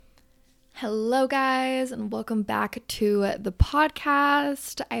Hello, guys, and welcome back to the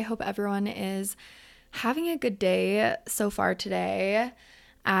podcast. I hope everyone is having a good day so far today.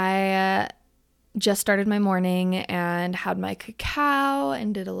 I just started my morning and had my cacao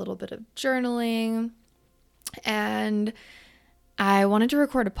and did a little bit of journaling. And I wanted to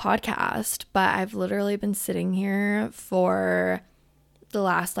record a podcast, but I've literally been sitting here for the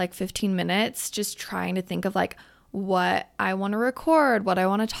last 15 minutes just trying to think of what I want to record, what I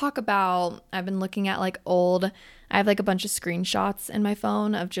want to talk about. I've been looking at I have a bunch of screenshots in my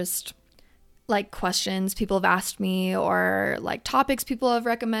phone of just questions people have asked me or topics people have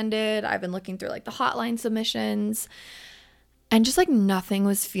recommended. I've been looking through the hotline submissions and just nothing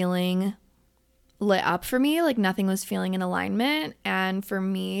was feeling lit up for me. Nothing was feeling in alignment. And for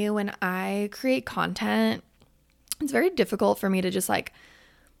me, when I create content, it's very difficult for me to just I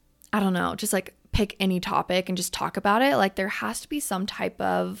don't know, just pick any topic and just talk about it. There has to be some type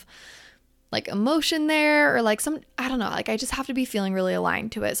of emotion there or I don't know, I just have to be feeling really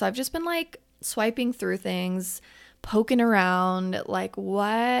aligned to it. So I've just been swiping through things, poking around,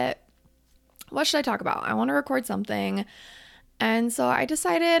 what should I talk about? I want to record something. And so I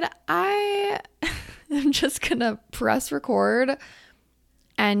decided I am just gonna press record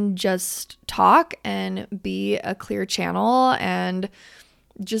and just talk and be a clear channel and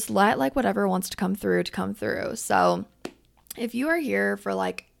just let whatever wants to come through. So if you are here for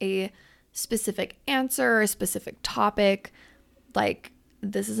a specific answer or a specific topic,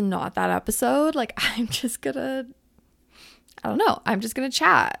 this is not that episode. I'm just gonna, I don't know, I'm just gonna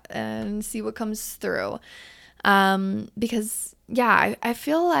chat and see what comes through. Because yeah, I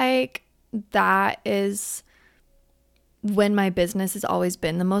feel like that is when my business has always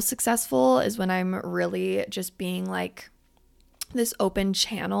been the most successful, is when I'm really just being this open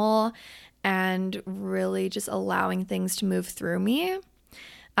channel and really just allowing things to move through me.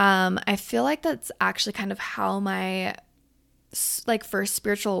 I feel like that's actually kind of how my first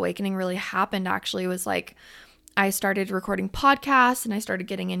spiritual awakening really happened. Actually was I started recording podcasts and I started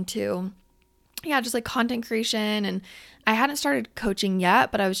getting into just content creation, and I hadn't started coaching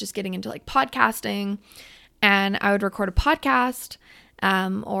yet, but I was just getting into podcasting, and I would record a podcast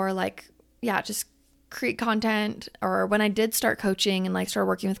or just create content. Or when I did start coaching and start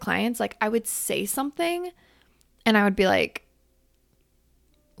working with clients, I would say something and I would be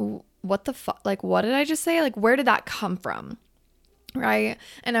what the fuck, what did I just say? Where did that come from? Right?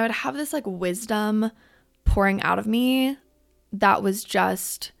 And I would have this wisdom pouring out of me that was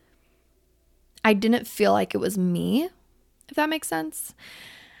just, I didn't feel like it was me, if that makes sense.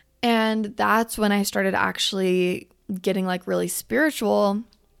 And that's when I started actually getting really spiritual,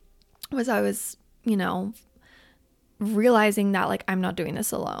 was I was realizing that I'm not doing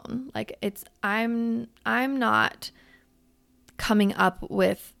this alone. I'm not coming up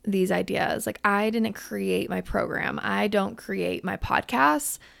with these ideas. I didn't create my program. I don't create my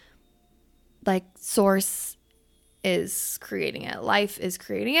podcasts. Source is creating it. Life is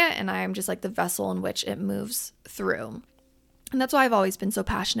creating it. And I'm just the vessel in which it moves through. And that's why I've always been so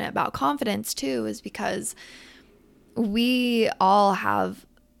passionate about confidence too, is because we all have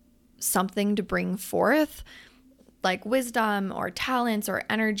something to bring forth, wisdom or talents or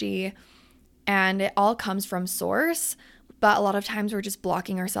energy, and it all comes from source. But a lot of times we're just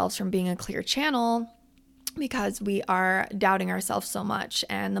blocking ourselves from being a clear channel because we are doubting ourselves so much,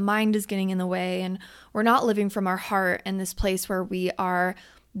 and the mind is getting in the way, and we're not living from our heart in this place where we are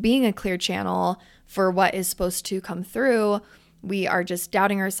being a clear channel for what is supposed to come through. We are just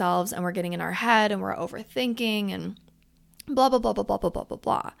doubting ourselves, and we're getting in our head, and we're overthinking and blah, blah, blah, blah, blah, blah, blah, blah,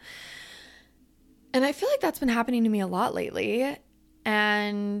 blah. And I feel like that's been happening to me a lot lately.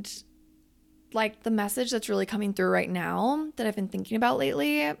 And the message that's really coming through right now that I've been thinking about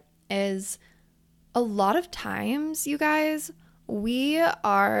lately is, a lot of times, you guys, we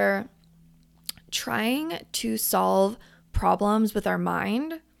are trying to solve problems with our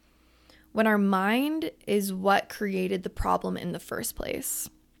mind when our mind is what created the problem in the first place.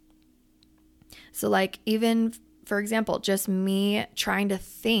 So even, for example, just me trying to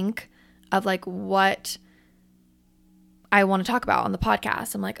think of what I want to talk about on the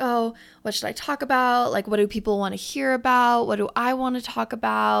podcast. I'm oh, what should I talk about? What do people want to hear about? What do I want to talk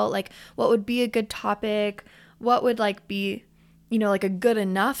about? What would be a good topic? What would be, a good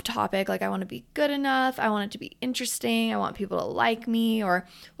enough topic? I want to be good enough. I want it to be interesting. I want people to like me or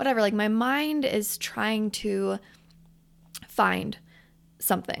whatever. My mind is trying to find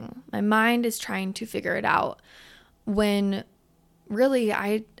something. My mind is trying to figure it out, when really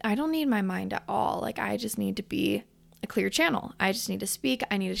I don't need my mind at all. I just need to be a clear channel. I just need to speak.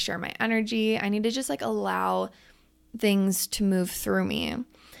 I need to share my energy. I need to just allow things to move through me.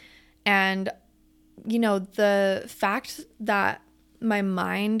 And, the fact that my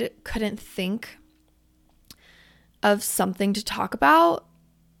mind couldn't think of something to talk about,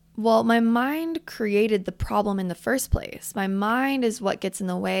 well, my mind created the problem in the first place. My mind is what gets in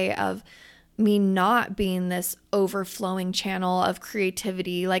the way of me not being this overflowing channel of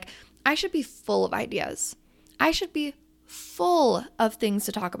creativity. Like, I should be full of ideas. I should be full of things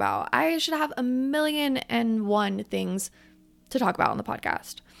to talk about. I should have 1,000,001 things to talk about on the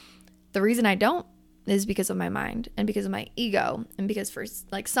podcast. The reason I don't is because of my mind and because of my ego and because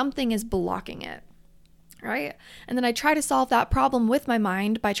something is blocking it. Right? And then I try to solve that problem with my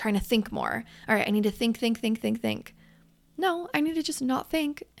mind by trying to think more. All right, I need to think. No, I need to just not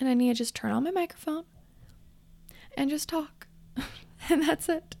think, and I need to just turn on my microphone and just talk. And that's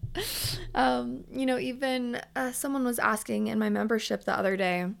it. Even someone was asking in my membership the other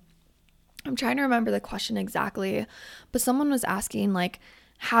day, I'm trying to remember the question exactly, but someone was asking, like,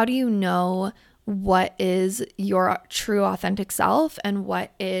 how do you know what is your true authentic self and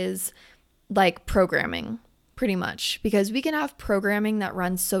what is like programming, pretty much? Because we can have programming that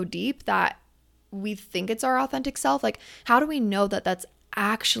runs so deep that we think it's our authentic self. Like, how do we know that that's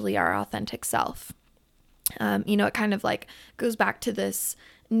actually our authentic self? It kind of like goes back to this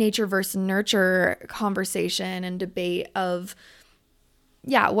nature versus nurture conversation and debate of,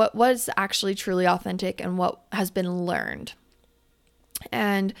 what was actually truly authentic and what has been learned.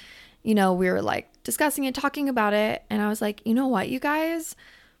 And, we were like discussing it, talking about it. And I was like, you know what, you guys,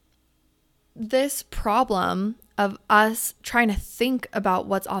 this problem of us trying to think about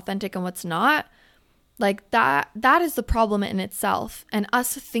what's authentic and what's not, like that is the problem in itself. And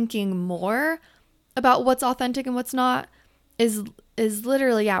us thinking more about what's authentic and what's not is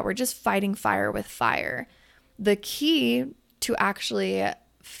literally, we're just fighting fire with fire. The key to actually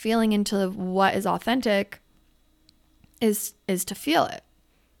feeling into what is authentic is to feel it.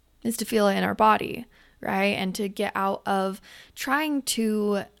 Is to feel it in our body, right? And to get out of trying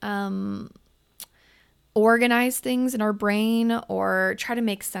to organize things in our brain or try to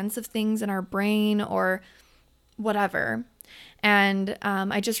make sense of things in our brain or whatever. And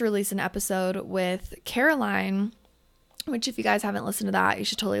I just released an episode with Caroline, which if you guys haven't listened to that, you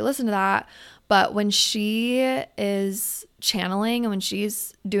should totally listen to that. But when she is channeling and when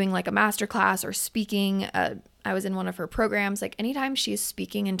she's doing like a masterclass or speaking, I was in one of her programs, like anytime she's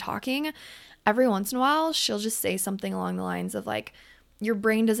speaking and talking, every once in a while, she'll just say something along the lines of like, your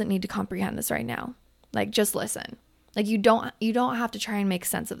brain doesn't need to comprehend this right now. Like, just listen. Like, you don't have to try and make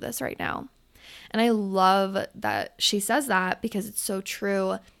sense of this right now. And I love that she says that because it's so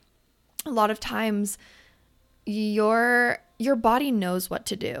true. A lot of times your body knows what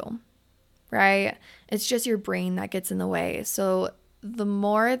to do, right? It's just your brain that gets in the way. So the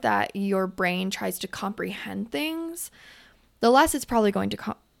more that your brain tries to comprehend things, the less it's probably going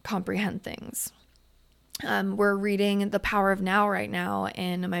to comprehend things. We're reading The Power of Now right now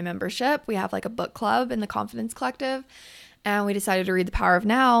in my membership. We have like a book club in the Confidence Collective, and we decided to read The Power of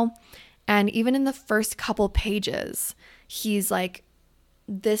Now. And even in the first couple pages, he's like,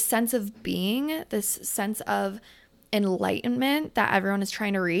 this sense of being, this sense of enlightenment that everyone is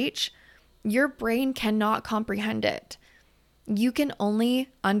trying to reach, your brain cannot comprehend it. You can only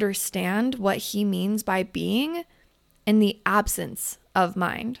understand what he means by being in the absence of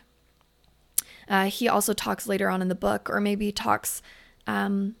mind. He also talks later on in the book, or maybe talks,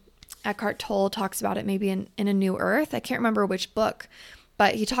 Eckhart Tolle talks about it maybe in A New Earth. I can't remember which book,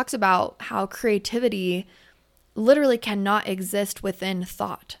 but he talks about how creativity literally cannot exist within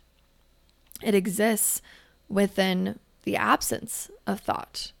thought. It exists within the absence of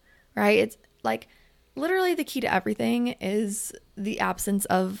thought, right? It's like literally the key to everything is the absence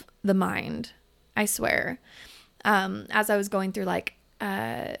of the mind, I swear. As I was going through like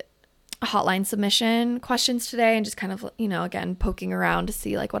hotline submission questions today and just kind of, again, poking around to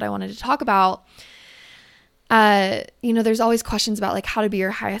see like what I wanted to talk about, there's always questions about like how to be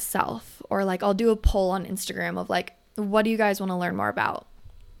your highest self, or like I'll do a poll on Instagram of like, what do you guys want to learn more about?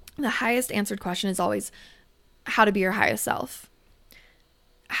 The highest answered question is always how to be your highest self.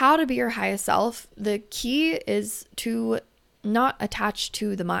 How to be your highest self, the key is to not attach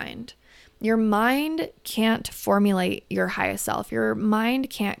to the mind. Your mind can't formulate your highest self. Your mind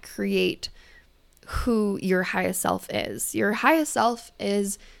can't create who your highest self is. Your highest self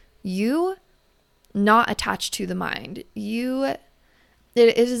is you, not attached to the mind. It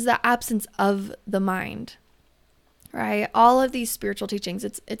is the absence of the mind, right? All of these spiritual teachings,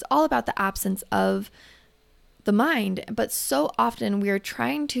 it's all about the absence of the mind. But so often we are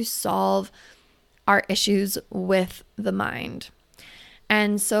trying to solve our issues with the mind.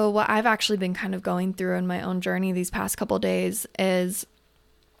 And so what I've actually been kind of going through in my own journey these past couple of days is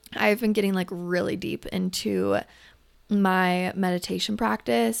I've been getting like really deep into my meditation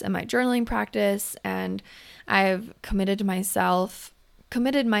practice and my journaling practice, and I've committed myself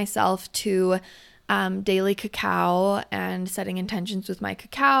to daily cacao and setting intentions with my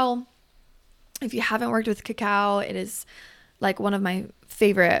cacao. If you haven't worked with cacao, it is like one of my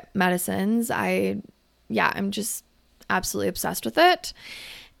favorite medicines. I'm just absolutely obsessed with it.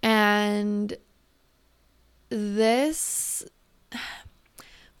 And this,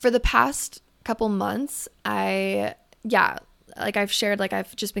 for the past couple months, I've shared, like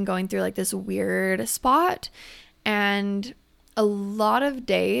I've just been going through like this weird spot, and a lot of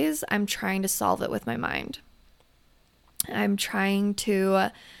days I'm trying to solve it with my mind. I'm trying to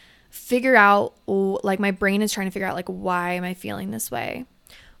figure out, like my brain is trying to figure out, like, why am I feeling this way?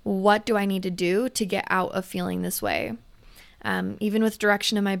 What do I need to do to get out of feeling this way? Even with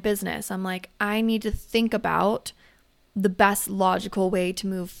direction in my business, I'm like, I need to think about the best logical way to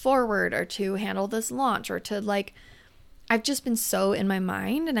move forward or to handle this launch, or to like, I've just been so in my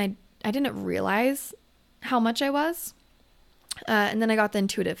mind, and I didn't realize how much I was. And then I got the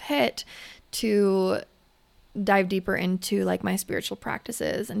intuitive hit to dive deeper into like my spiritual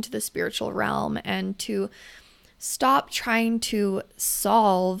practices, into the spiritual realm, and to stop trying to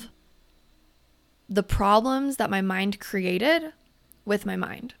solve the problems that my mind created with my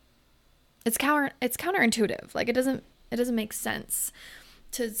mind. It's counterintuitive. Like it doesn't make sense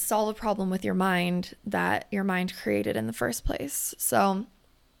to solve a problem with your mind that your mind created in the first place. So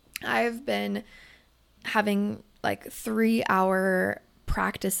I've been having like 3-hour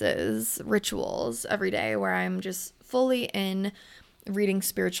practices, rituals every day where I'm just fully in reading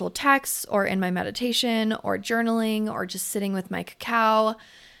spiritual texts, or in my meditation, or journaling, or just sitting with my cacao.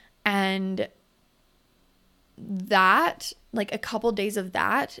 And that, like a couple days of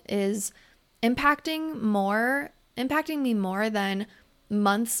that, is impacting me more than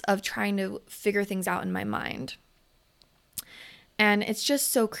months of trying to figure things out in my mind. And it's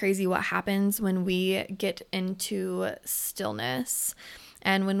just so crazy what happens when we get into stillness,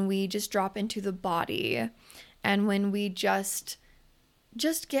 and when we just drop into the body, and when we just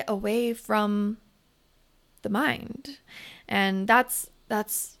get away from the mind. And that's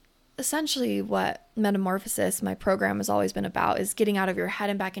essentially what Metamorphosis, my program, has always been about, is getting out of your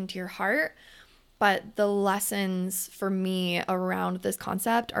head and back into your heart. But the lessons for me around this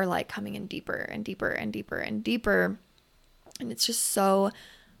concept are like coming in deeper and deeper and deeper and deeper. And it's just so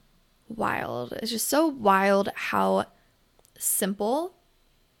wild. It's just so wild how simple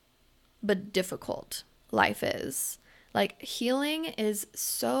but difficult life is. Like healing is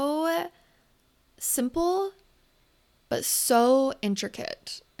so simple but so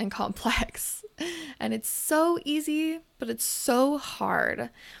intricate and complex. And it's so easy, but it's so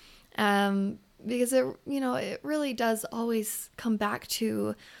hard. Because it really does always come back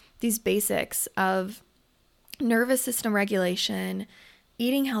to these basics of nervous system regulation,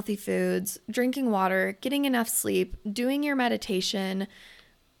 eating healthy foods, drinking water, getting enough sleep, doing your meditation,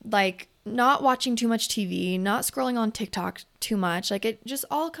 like not watching too much TV, not scrolling on TikTok too much. Like it just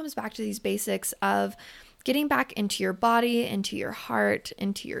all comes back to these basics of getting back into your body, into your heart,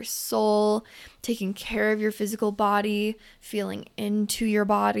 into your soul, taking care of your physical body, feeling into your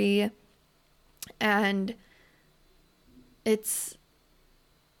body. And it's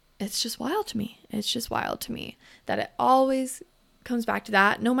just wild to me. It's just wild to me that it always comes back to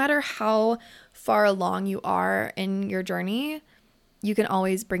that. No matter how far along you are in your journey, you can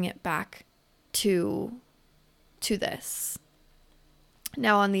always bring it back to this.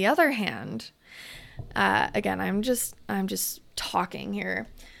 Now, on the other hand, again, I'm just talking here.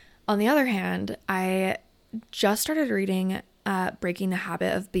 On the other hand, I just started reading Breaking the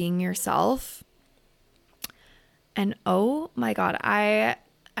Habit of Being Yourself. And oh my God, I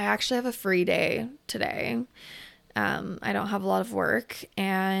actually have a free day today. I don't have a lot of work,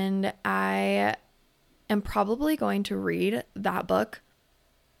 and I am probably going to read that book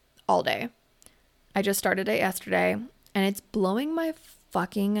all day. I just started it yesterday, and it's blowing my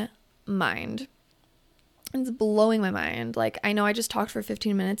fucking mind. It's blowing my mind. Like, I know I just talked for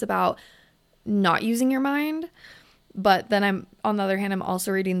 15 minutes about not using your mind, but then on the other hand, I'm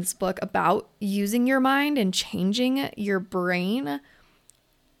also reading this book about using your mind and changing your brain.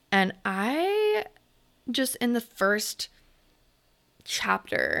 And I just, in the first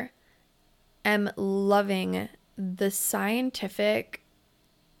chapter, am loving the scientific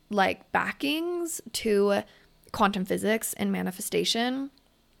backings to quantum physics and manifestation.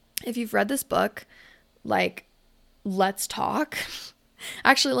 If you've read this book, let's talk.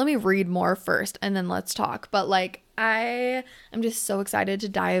 Actually, let me read more first and then let's talk. But I am just so excited to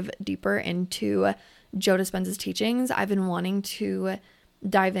dive deeper into Joe Dispenza's teachings. I've been wanting to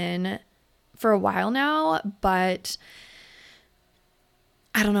dive in for a while now, but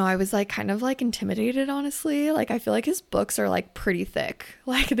I don't know. I was like kind of like intimidated, honestly. Like I feel like his books are like pretty thick.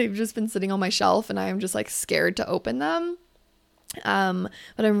 Like they've just been sitting on my shelf and I'm just like scared to open them. But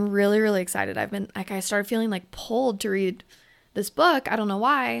I'm really, really excited. I started feeling like pulled to read this book. I don't know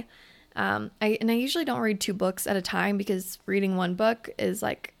why. I usually don't read 2 books at a time because reading one book is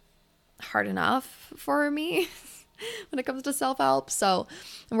like hard enough for me when it comes to self-help. So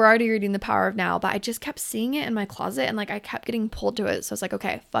we're already reading The Power of Now, but I just kept seeing it in my closet and like I kept getting pulled to it. So I was like,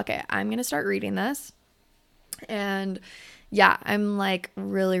 okay, fuck it. I'm going to start reading this. And yeah, I'm like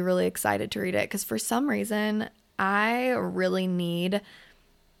really, really excited to read it because for some reason I really need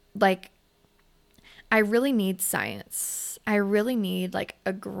science. I really need like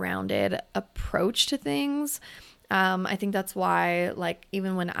a grounded approach to things. I think that's why, like,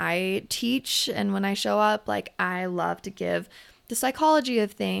 even when I teach and when I show up, like, I love to give the psychology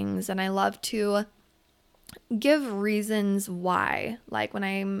of things and I love to give reasons why. Like, when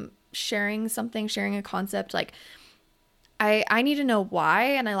I'm sharing something, sharing a concept, like, I need to know why,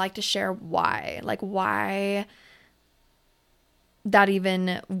 and I like to share why. Like, why that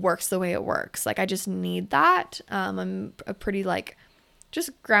even works the way it works. Like, I just need that. I'm a pretty, like,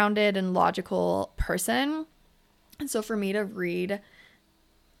 just grounded and logical person. And so for me to read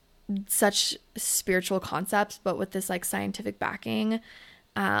such spiritual concepts, but with this like scientific backing,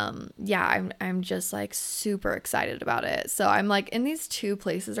 I'm just like super excited about it. So I'm like in these 2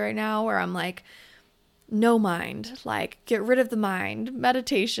 places right now where I'm like, no mind, like get rid of the mind,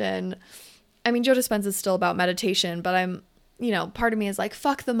 meditation. I mean, Joe Dispenza is still about meditation, but I'm, part of me is like,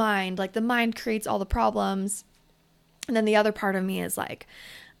 fuck the mind. Like the mind creates all the problems. And then the other part of me is like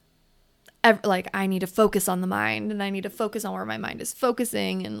I need to focus on the mind and I need to focus on where my mind is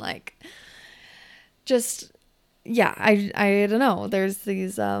focusing and like just I don't know, there's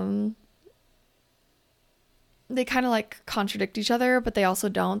these they kind of like contradict each other, but they also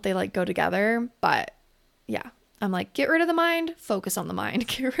don't, they like go together. But yeah, I'm like, get rid of the mind, focus on the mind,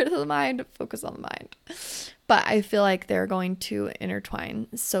 get rid of the mind, focus on the mind. But I feel like they're going to intertwine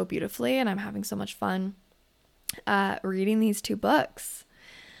so beautifully and I'm having so much fun reading these 2 books.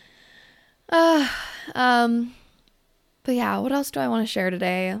 But yeah, what else do I want to share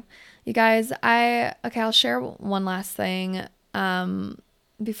today? You guys, I'll share one last thing,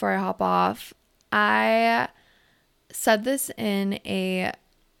 before I hop off. I said this in a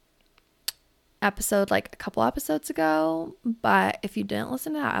episode, like a couple episodes ago, but if you didn't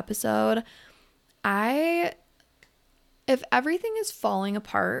listen to that episode, if everything is falling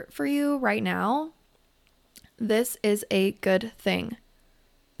apart for you right now, this is a good thing.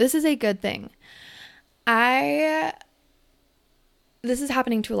 This is a good thing. This is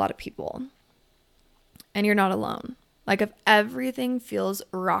happening to a lot of people and you're not alone. Like if everything feels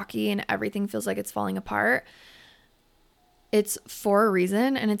rocky and everything feels like it's falling apart, it's for a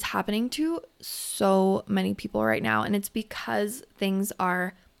reason and it's happening to so many people right now. And it's because things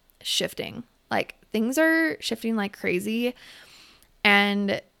are shifting. Like things are shifting like crazy.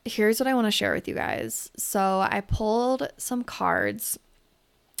 And here's what I want to share with you guys. So I pulled some cards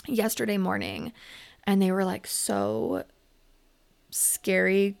yesterday morning and they were like so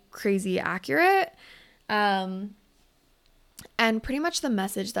scary, crazy accurate. And pretty much the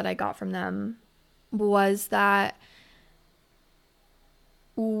message that I got from them was that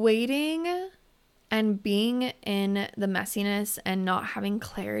waiting and being in the messiness and not having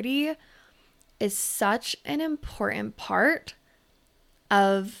clarity is such an important part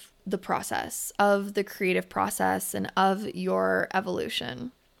of the process, of the creative process, and of your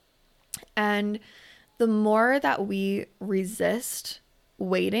evolution. And the more that we resist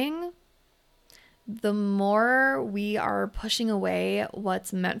waiting, the more we are pushing away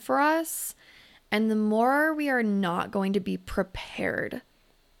what's meant for us, and the more we are not going to be prepared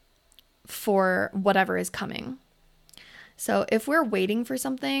for whatever is coming. So if we're waiting for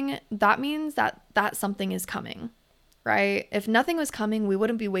something, that means that something is coming, right? If nothing was coming, we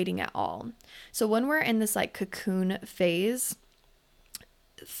wouldn't be waiting at all. So when we're in this like cocoon phase,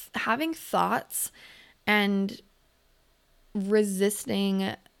 having thoughts and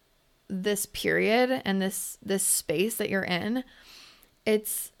resisting this period and this space that you're in,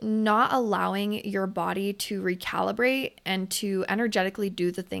 it's not allowing your body to recalibrate and to energetically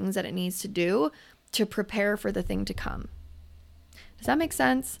do the things that it needs to do to prepare for the thing to come. Does that make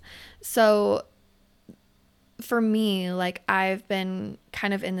sense? So for me, like I've been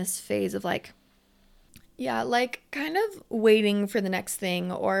kind of in this phase of like, yeah, like kind of waiting for the next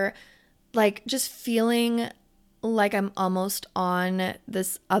thing, or like just feeling like I'm almost on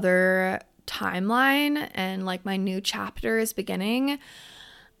this other timeline and like my new chapter is beginning.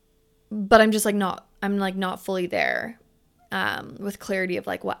 but I'm just like not fully there with clarity of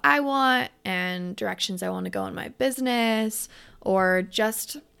like what I want and directions I want to go in my business, or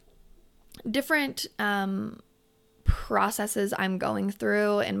just different processes I'm going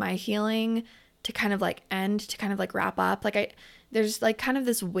through in my healing to kind of like wrap up. Like there's like kind of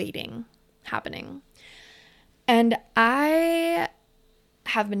this waiting happening. And I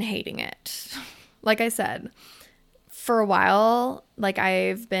have been hating it. Like I said, for a while, like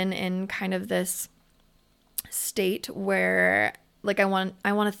I've been in kind of this state where like I want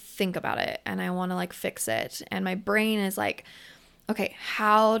to think about it and I want to like fix it. And my brain is like, okay,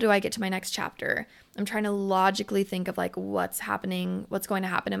 how do I get to my next chapter? I'm trying to logically think of like what's going to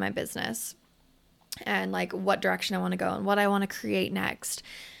happen in my business and like what direction I want to go and what I want to create next.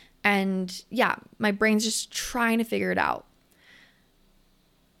 And yeah, my brain's just trying to figure it out.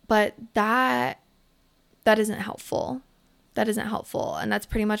 But that isn't helpful. That isn't helpful. And that's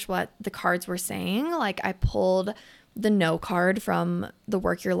pretty much what the cards were saying. Like I pulled the no card from the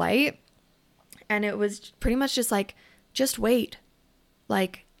Work Your Light, and it was pretty much just like, just wait.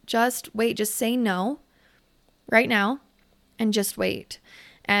 Like, just wait. Just say no right now and just wait.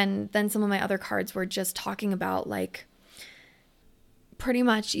 And then some of my other cards were just talking about like, pretty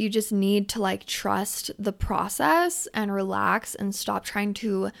much you just need to like trust the process and relax and stop trying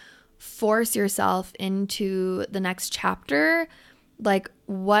to force yourself into the next chapter. Like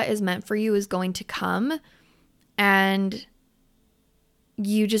what is meant for you is going to come, and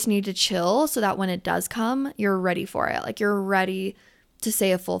you just need to chill so that when it does come, you're ready for it. Like you're ready to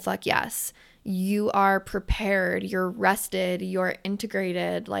say a full fuck yes. You are prepared, you're rested, you're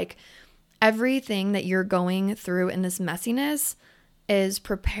integrated. Like everything that you're going through in this messiness is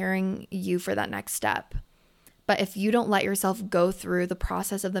preparing you for that next step. But if you don't let yourself go through the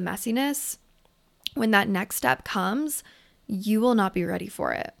process of the messiness, when that next step comes, you will not be ready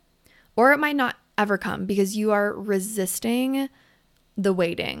for it. Or it might not ever come because you are resisting the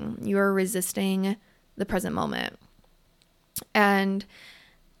waiting. You are resisting the present moment. And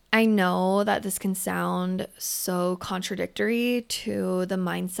I know that this can sound so contradictory to the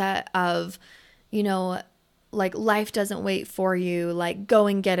mindset of, you know, like life doesn't wait for you, like go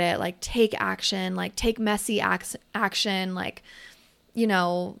and get it, like take action, like take messy action, like, you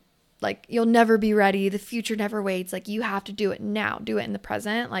know, like you'll never be ready, the future never waits, like you have to do it now, do it in the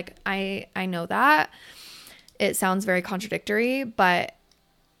present. Like I know that it sounds very contradictory, but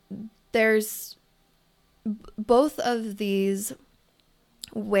there's both of these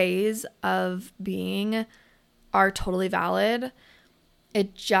ways of being are totally valid.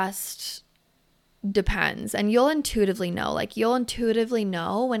 It just depends. And you'll intuitively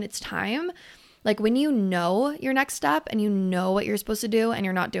know when it's time. Like when you know your next step and you know what you're supposed to do and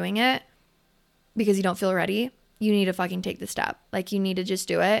you're not doing it because you don't feel ready, you need to fucking take the step. Like you need to just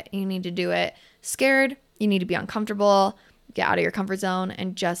do it. You need to do it scared. You need to be uncomfortable, get out of your comfort zone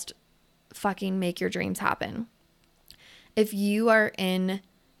and just fucking make your dreams happen. If you are in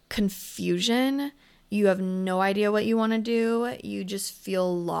confusion, you have no idea what you want to do, you just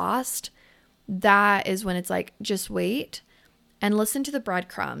feel lost, that is when it's like, just wait and listen to the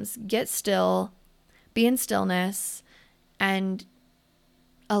breadcrumbs. Get still, be in stillness, and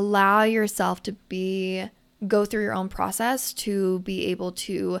allow yourself to go through your own process to be able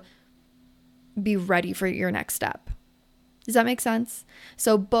to be ready for your next step. Does that make sense?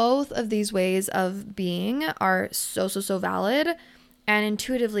 So both of these ways of being are so valid, and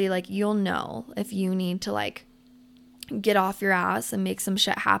intuitively, like you'll know if you need to like get off your ass and make some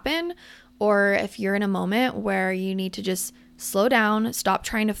shit happen, or if you're in a moment where you need to just slow down, stop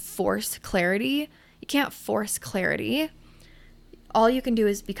trying to force clarity. You can't force clarity. All you can do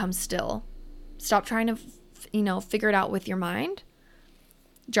is become still. Stop trying to, figure it out with your mind.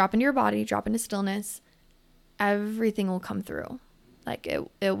 Drop into your body, drop into stillness. Everything will come through. Like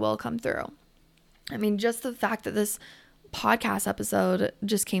it will come through. I mean, just the fact that this podcast episode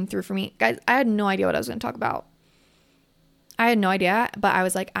just came through for me. Guys, I had no idea what I was going to talk about. I had no idea, but I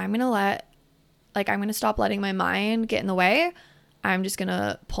was like, I'm going to stop letting my mind get in the way. I'm just going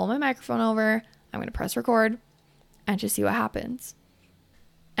to pull my microphone over. I'm going to press record and just see what happens.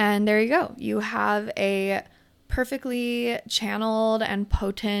 And there you go. You have a perfectly channeled and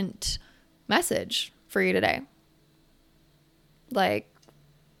potent message for you today. Like,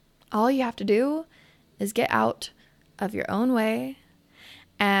 all you have to do is get out of your own way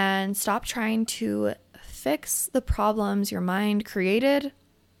and stop trying to fix the problems your mind created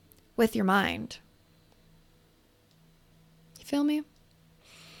with your mind. You feel me?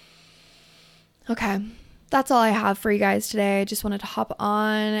 Okay. That's all I have for you guys today. I just wanted to hop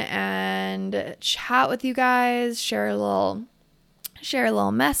on and chat with you guys, share a little share a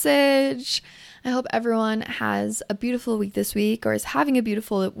little message. I hope everyone has a beautiful week this week, or is having a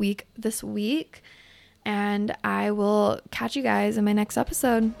beautiful week this week. And I will catch you guys in my next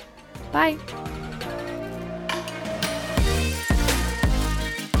episode. Bye.